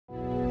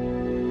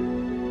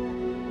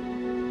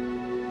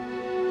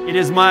It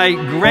is my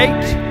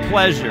great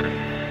pleasure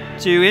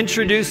to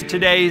introduce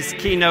today's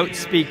keynote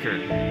speaker,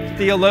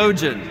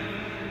 theologian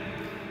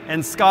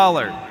and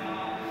scholar.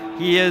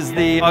 He is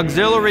the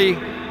auxiliary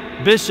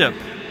bishop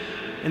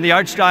in the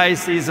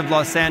Archdiocese of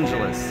Los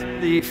Angeles,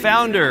 the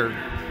founder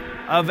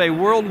of a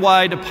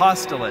worldwide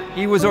apostolate.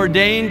 He was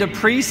ordained a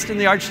priest in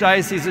the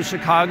Archdiocese of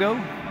Chicago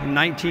in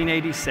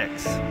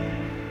 1986.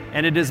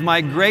 And it is my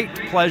great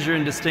pleasure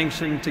and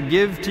distinction to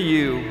give to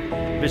you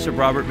Bishop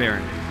Robert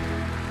Barron.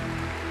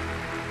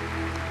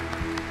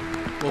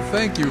 Well,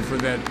 thank you for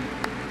that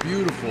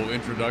beautiful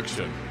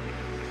introduction.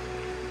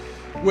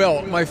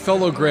 Well, my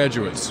fellow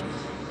graduates,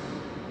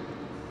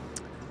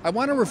 I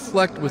want to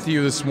reflect with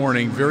you this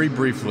morning very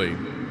briefly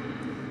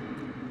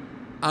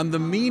on the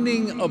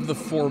meaning of the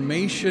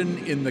formation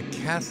in the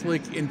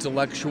Catholic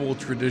intellectual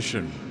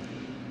tradition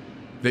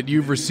that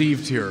you've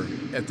received here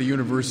at the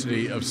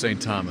University of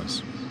St.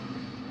 Thomas.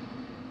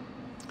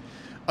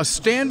 A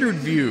standard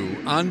view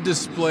on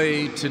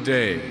display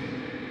today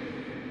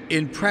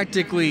in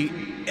practically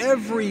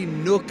every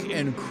nook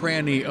and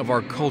cranny of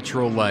our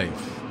cultural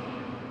life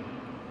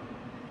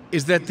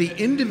is that the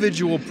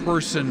individual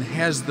person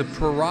has the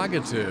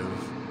prerogative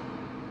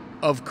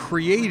of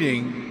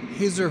creating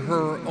his or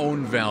her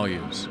own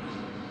values.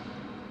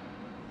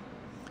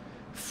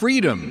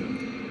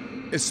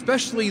 Freedom,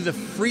 especially the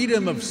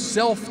freedom of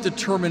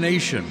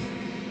self-determination,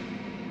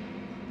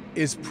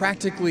 is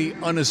practically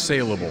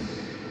unassailable.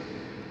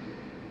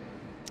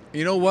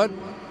 You know what?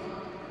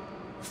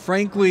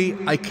 Frankly,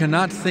 I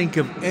cannot think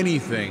of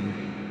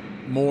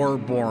anything more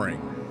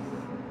boring.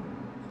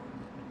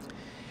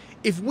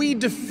 If we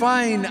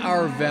define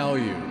our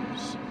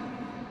values,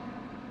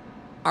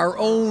 our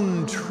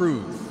own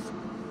truth,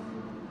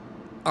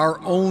 our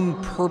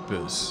own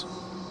purpose,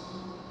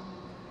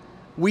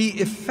 we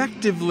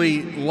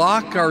effectively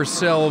lock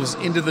ourselves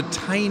into the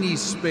tiny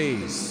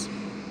space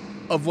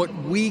of what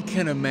we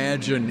can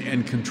imagine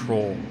and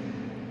control.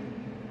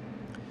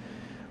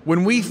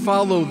 When we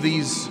follow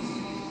these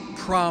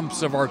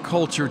prompts of our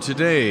culture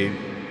today,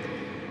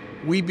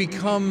 we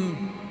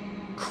become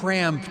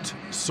cramped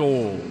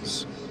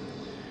souls,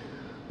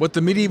 what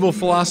the medieval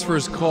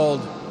philosophers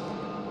called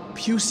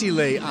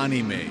pucellae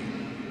animae.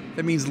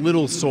 That means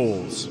little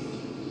souls.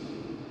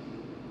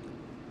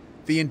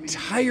 The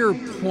entire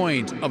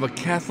point of a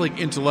Catholic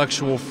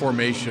intellectual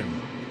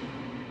formation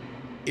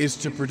is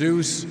to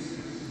produce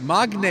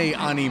magnae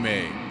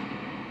animae.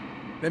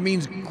 That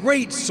means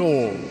great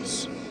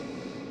souls.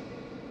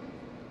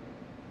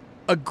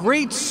 A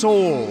great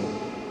soul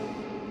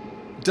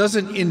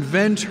doesn't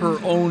invent her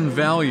own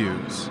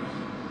values.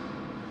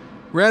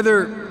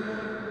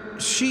 Rather,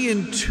 she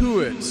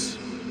intuits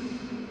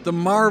the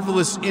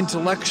marvelous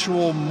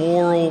intellectual,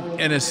 moral,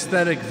 and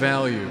aesthetic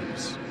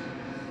values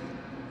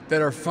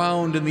that are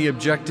found in the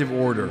objective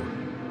order.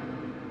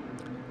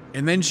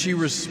 And then she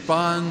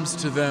responds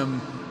to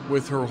them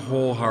with her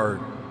whole heart.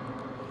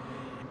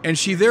 And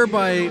she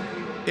thereby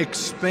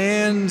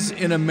expands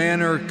in a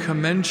manner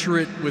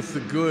commensurate with the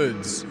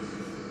goods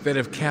that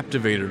have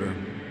captivated her.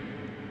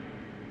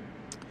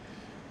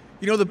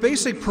 You know, the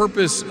basic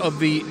purpose of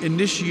the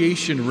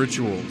initiation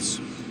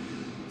rituals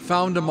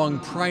found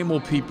among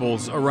primal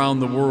peoples around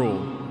the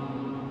world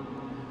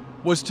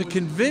was to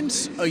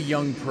convince a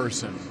young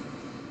person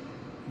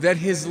that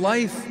his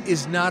life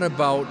is not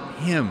about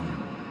him.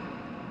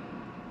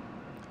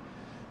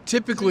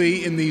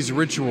 Typically, in these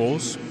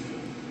rituals,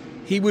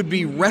 he would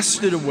be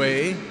wrested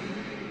away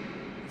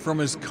from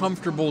his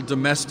comfortable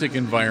domestic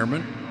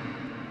environment.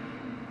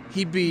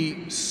 He'd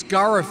be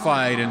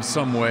scarified in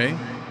some way,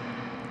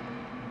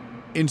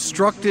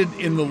 instructed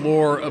in the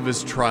lore of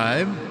his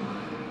tribe,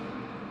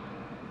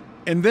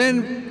 and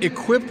then,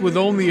 equipped with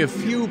only a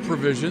few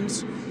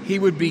provisions, he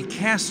would be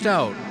cast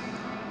out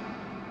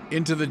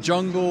into the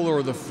jungle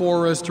or the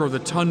forest or the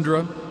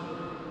tundra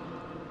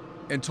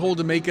and told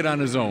to make it on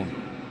his own.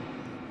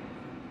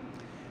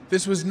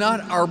 This was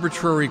not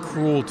arbitrary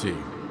cruelty.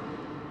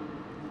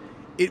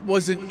 It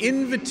was an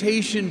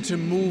invitation to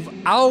move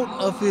out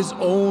of his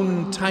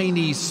own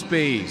tiny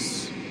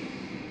space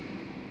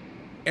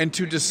and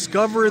to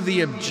discover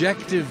the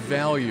objective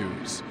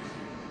values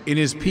in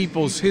his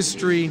people's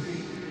history,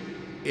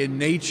 in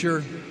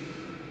nature,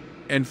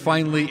 and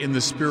finally in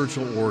the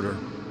spiritual order.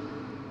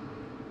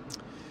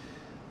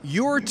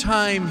 Your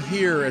time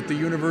here at the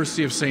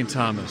University of St.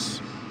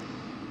 Thomas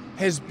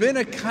has been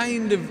a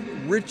kind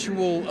of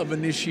ritual of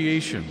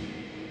initiation.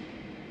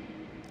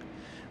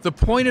 The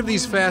point of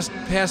these past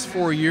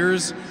 4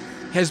 years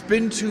has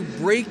been to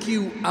break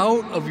you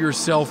out of your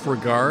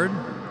self-regard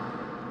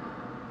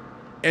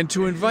and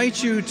to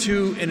invite you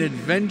to an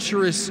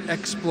adventurous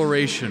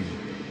exploration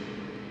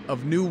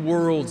of new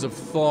worlds of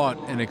thought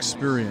and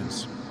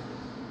experience.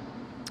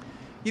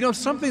 You know,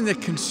 something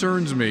that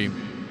concerns me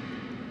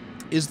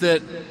is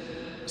that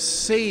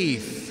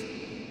safe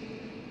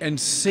and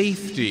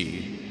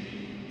safety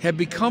have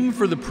become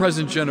for the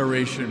present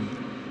generation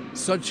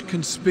such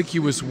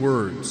conspicuous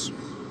words.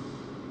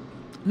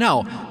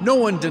 Now, no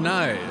one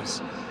denies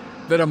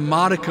that a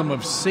modicum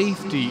of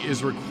safety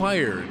is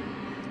required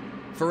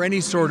for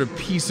any sort of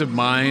peace of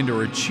mind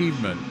or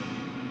achievement.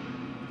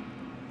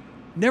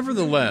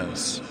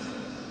 Nevertheless,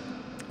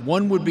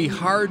 one would be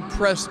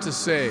hard-pressed to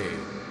say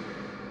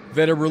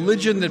that a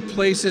religion that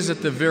places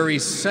at the very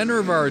center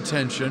of our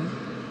attention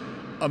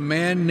a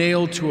man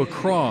nailed to a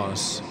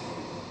cross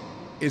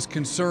is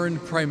concerned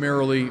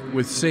primarily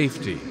with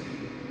safety.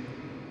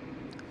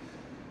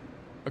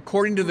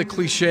 According to the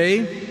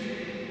cliché,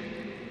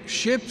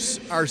 ships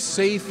are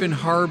safe in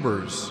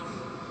harbors,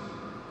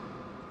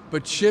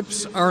 but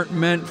ships aren't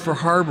meant for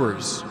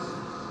harbors.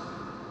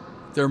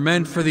 They're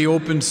meant for the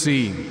open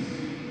sea.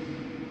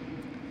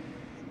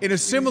 In a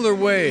similar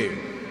way,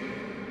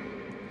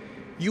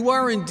 you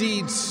are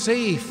indeed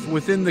safe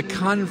within the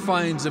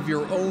confines of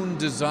your own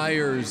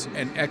desires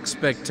and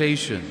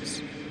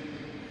expectations,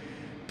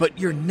 but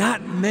you're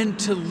not meant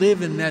to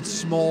live in that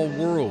small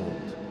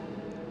world,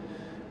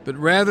 but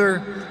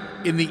rather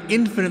in the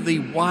infinitely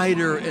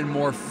wider and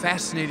more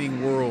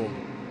fascinating world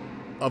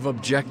of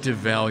objective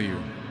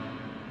value.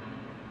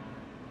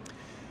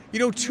 You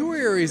know, two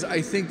areas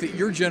I think that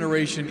your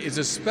generation is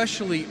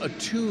especially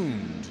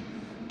attuned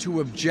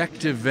to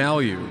objective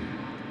value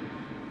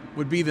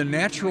would be the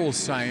natural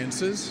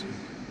sciences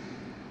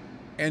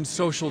and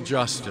social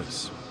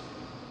justice.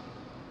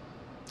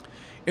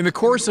 In the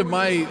course of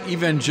my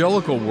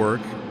evangelical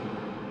work,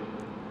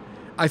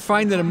 I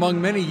find that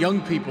among many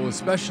young people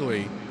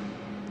especially,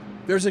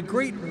 there's a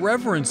great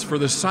reverence for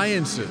the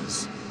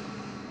sciences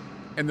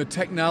and the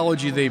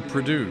technology they've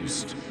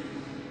produced.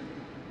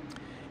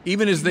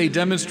 Even as they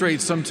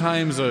demonstrate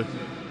sometimes a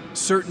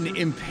certain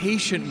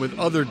impatience with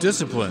other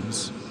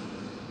disciplines,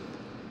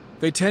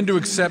 they tend to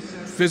accept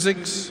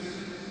physics,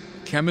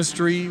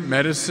 chemistry,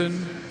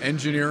 medicine,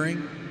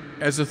 engineering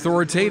as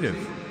authoritative.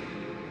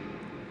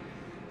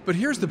 But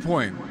here's the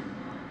point.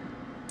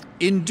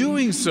 In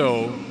doing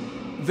so,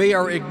 they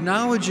are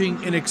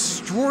acknowledging an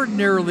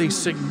extraordinarily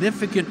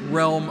significant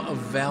realm of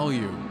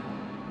value,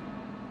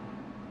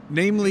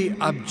 namely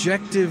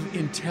objective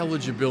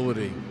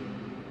intelligibility.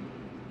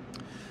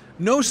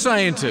 No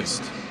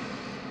scientist,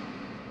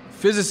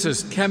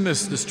 physicist,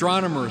 chemist,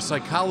 astronomer,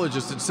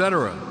 psychologist,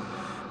 etc.,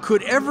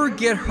 could ever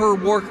get her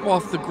work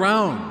off the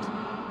ground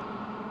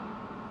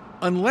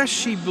unless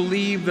she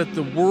believed that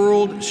the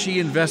world she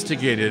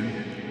investigated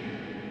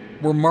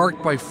were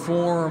marked by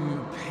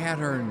form,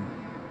 pattern,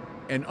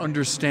 and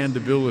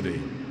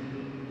understandability.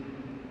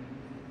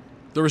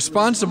 The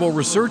responsible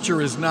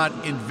researcher is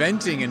not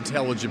inventing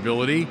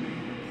intelligibility,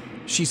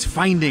 she's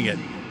finding it,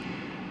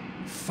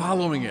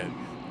 following it,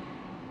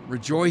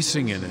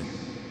 rejoicing in it.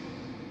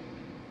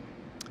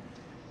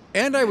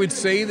 And I would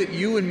say that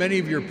you and many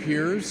of your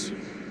peers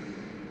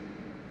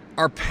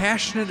are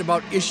passionate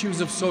about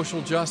issues of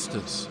social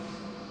justice.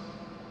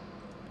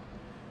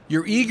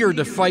 You're eager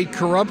to fight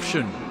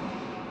corruption,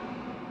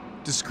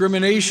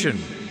 discrimination,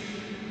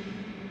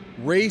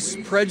 race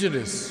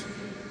prejudice,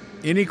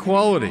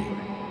 inequality.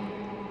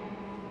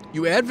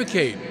 You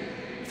advocate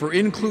for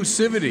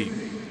inclusivity,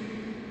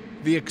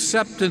 the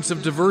acceptance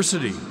of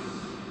diversity,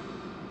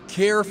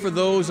 care for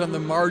those on the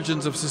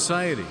margins of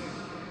society.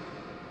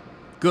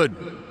 Good.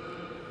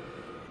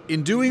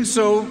 In doing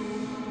so,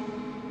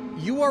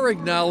 you are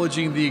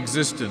acknowledging the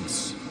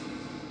existence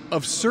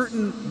of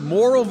certain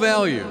moral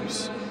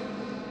values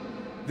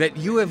that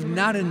you have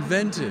not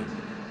invented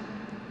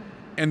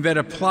and that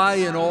apply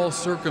in all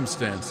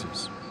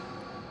circumstances.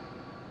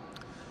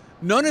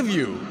 None of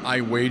you,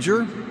 I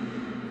wager,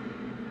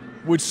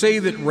 would say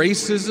that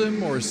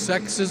racism or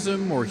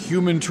sexism or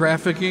human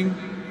trafficking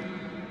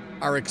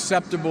are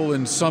acceptable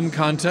in some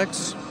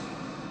contexts,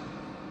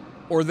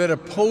 or that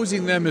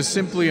opposing them is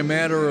simply a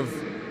matter of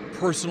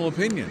personal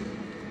opinion.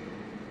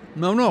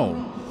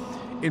 No.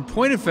 In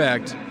point of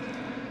fact,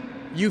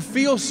 you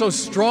feel so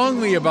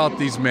strongly about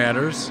these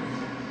matters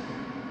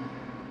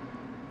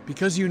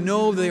because you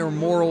know they are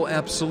moral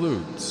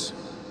absolutes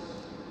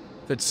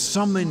that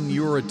summon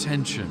your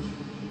attention.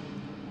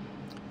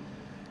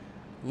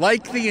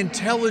 Like the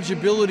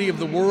intelligibility of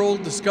the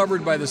world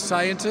discovered by the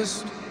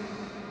scientist,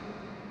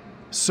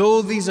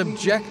 so these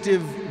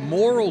objective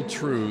moral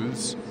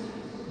truths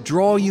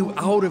draw you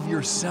out of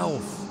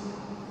yourself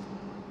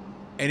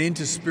and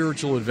into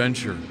spiritual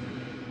adventure.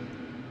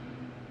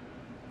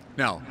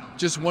 Now,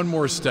 just one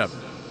more step.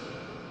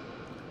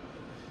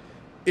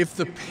 If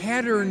the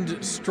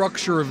patterned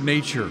structure of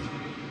nature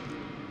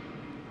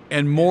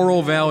and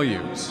moral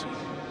values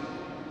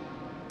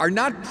are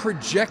not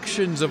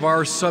projections of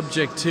our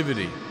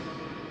subjectivity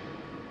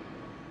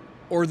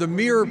or the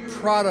mere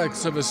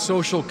products of a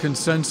social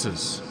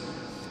consensus,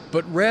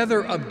 but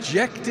rather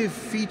objective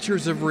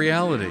features of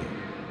reality,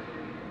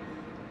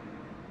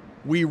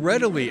 we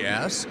readily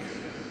ask,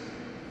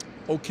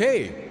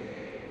 okay,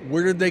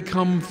 where did they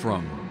come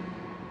from?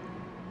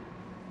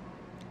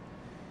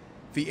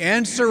 The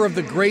answer of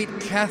the great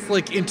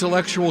Catholic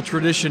intellectual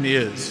tradition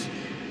is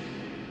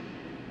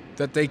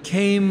that they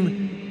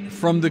came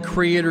from the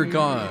Creator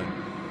God,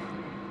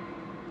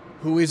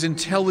 who is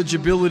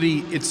intelligibility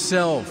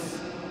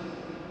itself,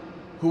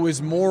 who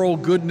is moral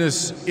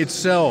goodness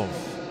itself.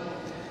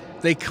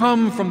 They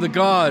come from the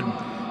God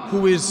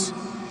who is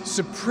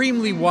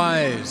supremely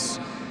wise,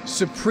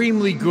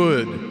 supremely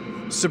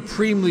good,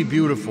 supremely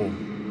beautiful,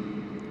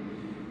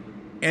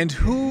 and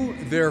who,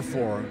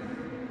 therefore,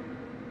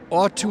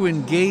 ought to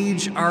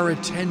engage our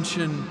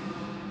attention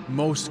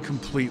most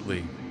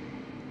completely.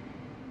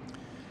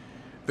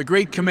 The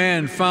great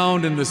command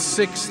found in the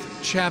 6th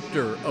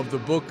chapter of the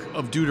book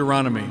of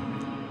Deuteronomy,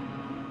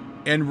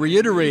 and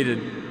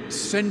reiterated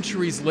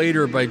centuries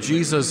later by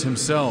Jesus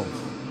himself,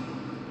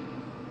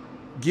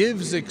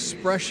 gives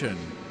expression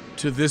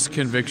to this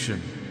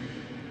conviction.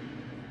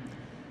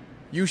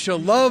 You shall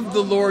love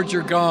the Lord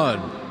your God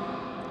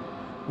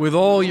with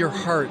all your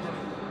heart,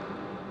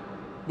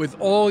 with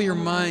all your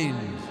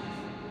mind,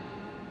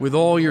 with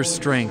all your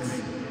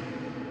strength.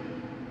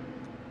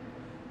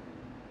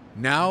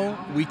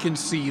 Now we can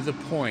see the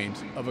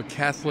point of a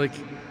Catholic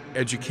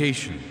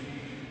education.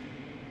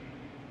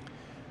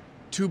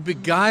 To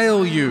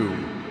beguile you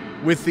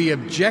with the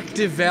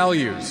objective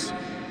values,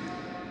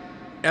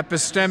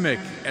 epistemic,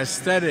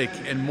 aesthetic,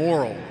 and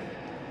moral,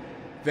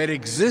 that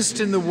exist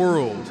in the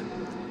world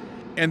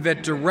and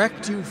that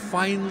direct you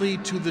finally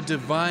to the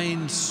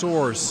divine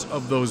source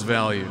of those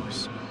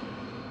values.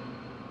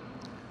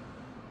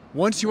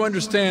 Once you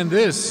understand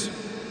this,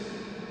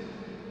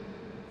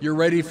 you're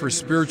ready for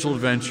spiritual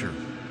adventure.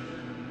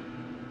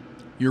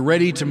 You're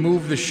ready to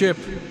move the ship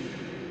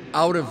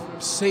out of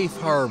safe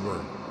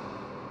harbor.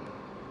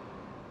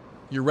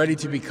 You're ready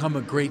to become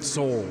a great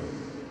soul.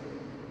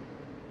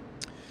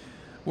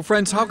 Well,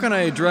 friends, how can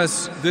I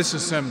address this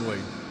assembly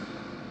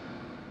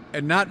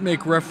and not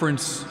make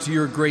reference to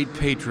your great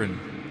patron,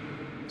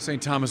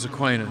 St. Thomas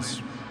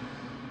Aquinas?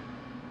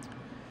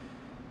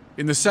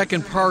 In the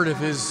second part of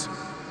his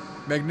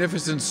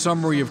magnificent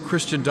summary of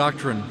Christian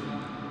doctrine,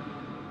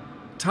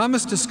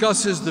 Thomas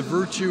discusses the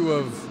virtue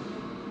of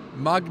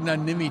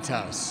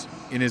magnanimitas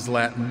in his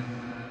Latin,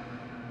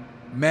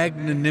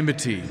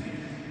 magnanimity,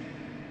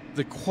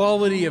 the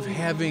quality of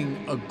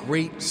having a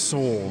great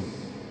soul.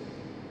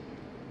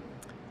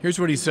 Here's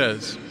what he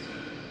says.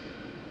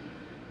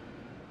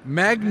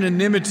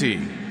 Magnanimity,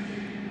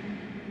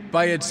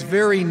 by its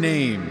very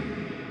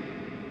name,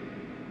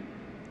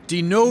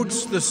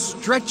 denotes the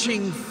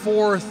stretching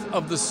forth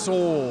of the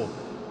soul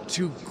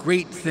to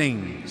great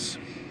things.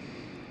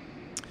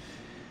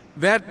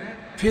 That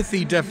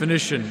pithy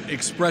definition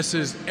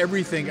expresses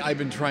everything I've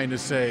been trying to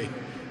say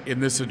in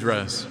this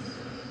address.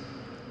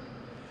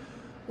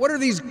 What are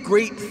these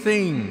great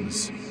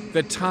things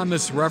that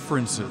Thomas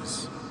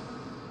references,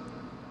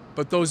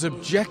 but those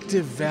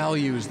objective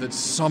values that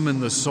summon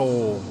the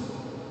soul?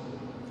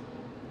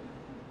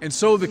 And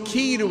so the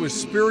key to a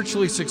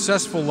spiritually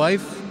successful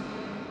life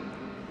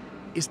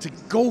is to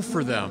go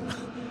for them,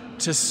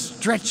 to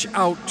stretch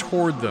out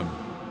toward them,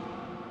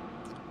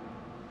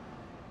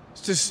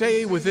 to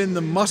stay within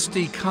the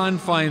musty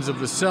confines of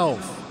the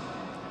self,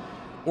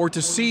 or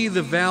to see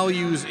the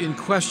values in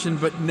question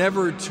but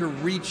never to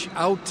reach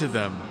out to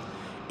them,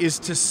 is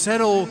to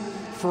settle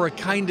for a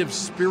kind of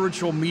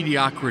spiritual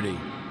mediocrity.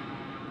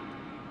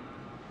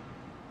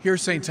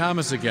 Here's St.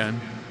 Thomas again.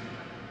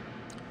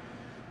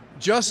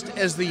 Just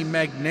as the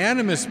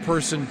magnanimous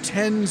person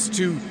tends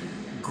to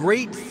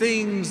great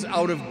things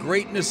out of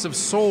greatness of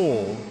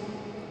soul,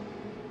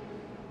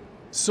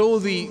 so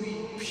the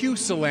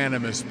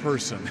pusillanimous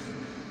person,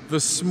 the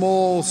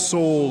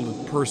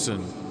small-souled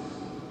person,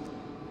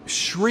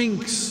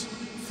 shrinks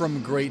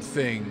from great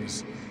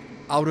things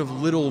out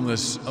of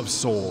littleness of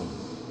soul.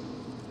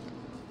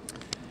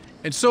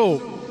 And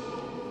so,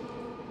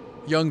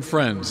 young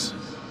friends,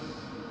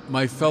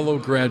 my fellow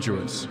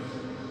graduates,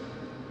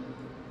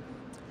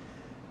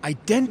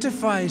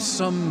 identify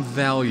some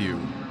value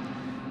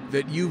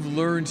that you've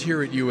learned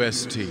here at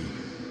UST,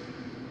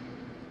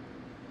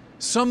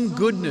 some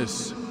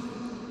goodness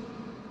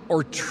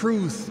or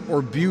truth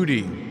or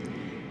beauty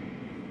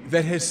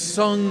that has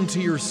sung to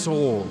your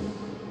soul,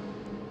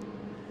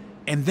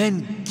 and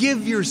then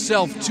give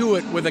yourself to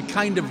it with a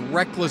kind of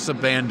reckless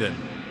abandon.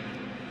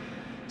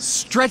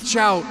 Stretch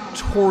out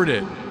toward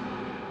it,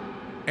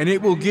 and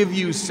it will give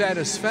you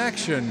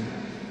satisfaction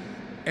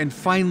and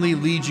finally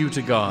lead you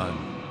to God.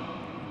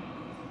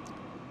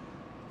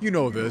 You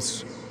know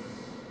this,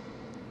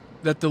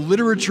 that the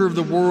literature of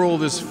the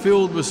world is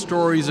filled with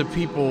stories of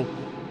people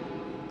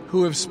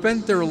who have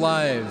spent their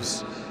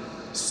lives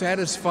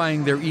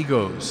satisfying their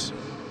egos,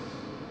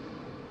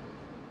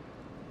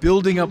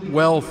 building up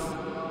wealth,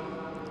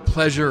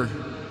 pleasure,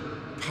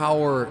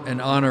 power, and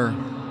honor,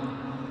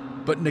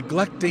 but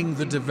neglecting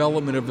the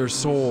development of their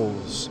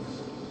souls.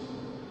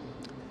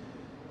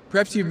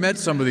 Perhaps you've met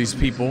some of these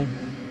people,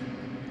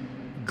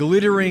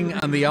 glittering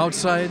on the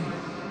outside,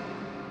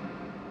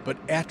 but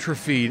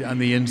atrophied on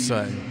the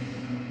inside.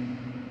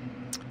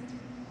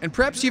 And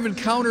perhaps you've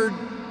encountered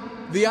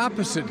the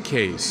opposite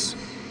case.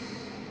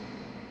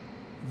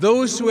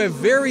 Those who have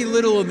very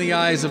little in the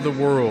eyes of the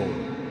world,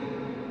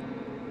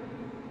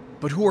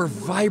 but who are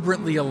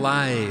vibrantly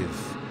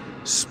alive,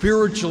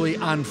 spiritually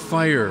on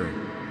fire,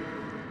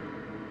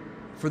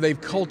 for they've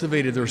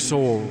cultivated their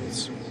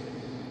souls.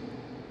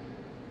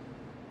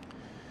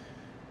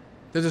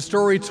 There's a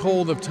story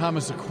told of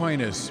Thomas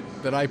Aquinas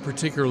that I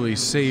particularly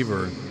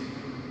savor.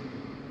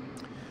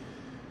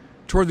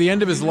 Toward the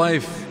end of his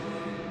life,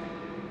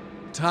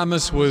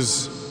 Thomas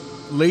was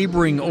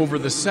laboring over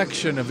the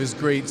section of his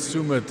great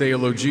Summa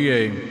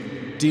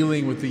Theologiae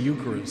dealing with the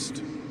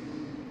Eucharist.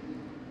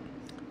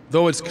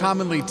 Though it's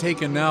commonly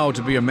taken now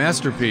to be a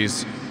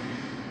masterpiece,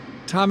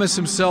 Thomas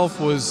himself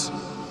was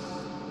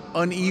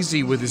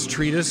uneasy with his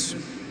treatise,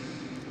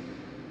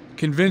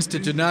 convinced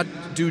it did not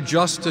do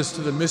justice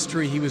to the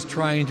mystery he was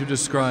trying to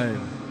describe.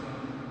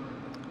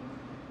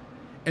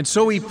 And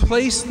so he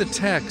placed the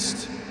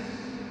text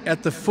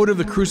at the foot of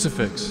the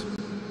crucifix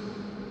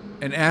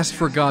and asked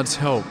for God's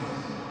help.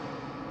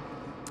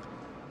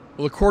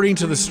 Well, according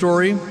to the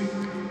story,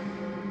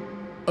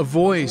 a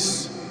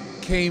voice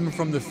came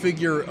from the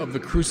figure of the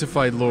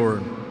crucified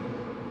Lord.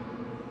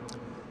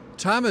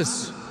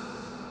 "Thomas,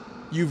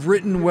 you've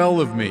written well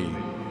of me.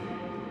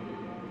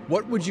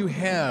 What would you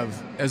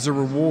have as a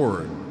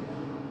reward?"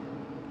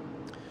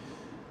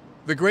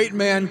 The great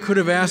man could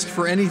have asked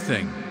for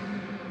anything,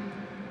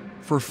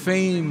 for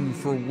fame,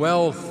 for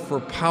wealth, for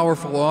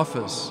powerful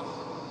office.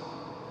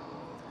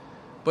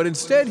 But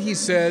instead he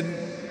said,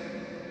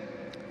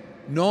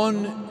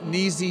 "Non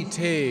nisi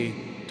te,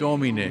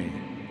 Domine."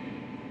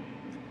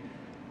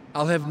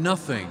 I'll have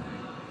nothing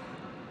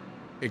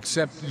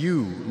except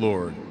you,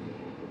 Lord.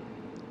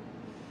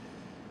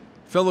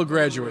 Fellow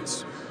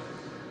graduates,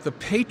 the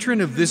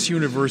patron of this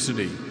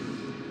university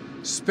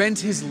spent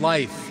his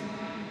life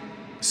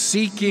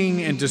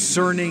seeking and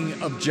discerning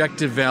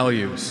objective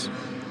values.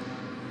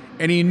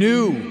 And he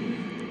knew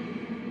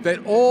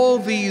that all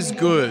these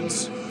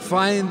goods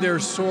find their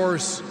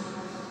source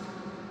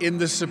in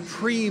the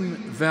supreme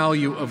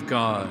value of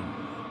God.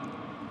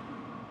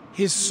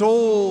 His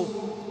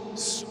soul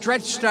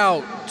stretched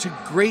out to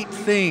great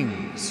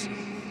things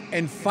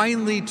and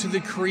finally to the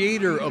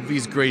creator of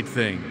these great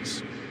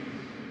things.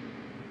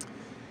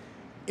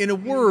 In a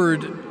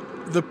word,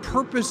 the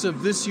purpose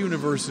of this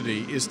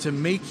university is to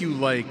make you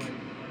like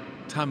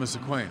Thomas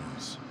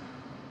Aquinas.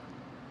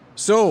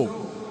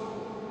 So,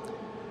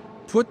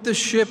 put the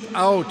ship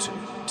out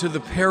to the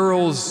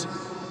perils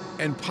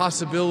and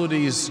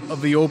possibilities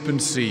of the open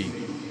sea.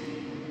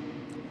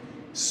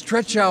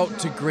 Stretch out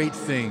to great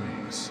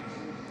things.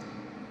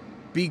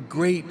 Be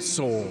great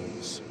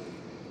souls.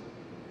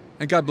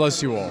 And God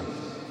bless you all.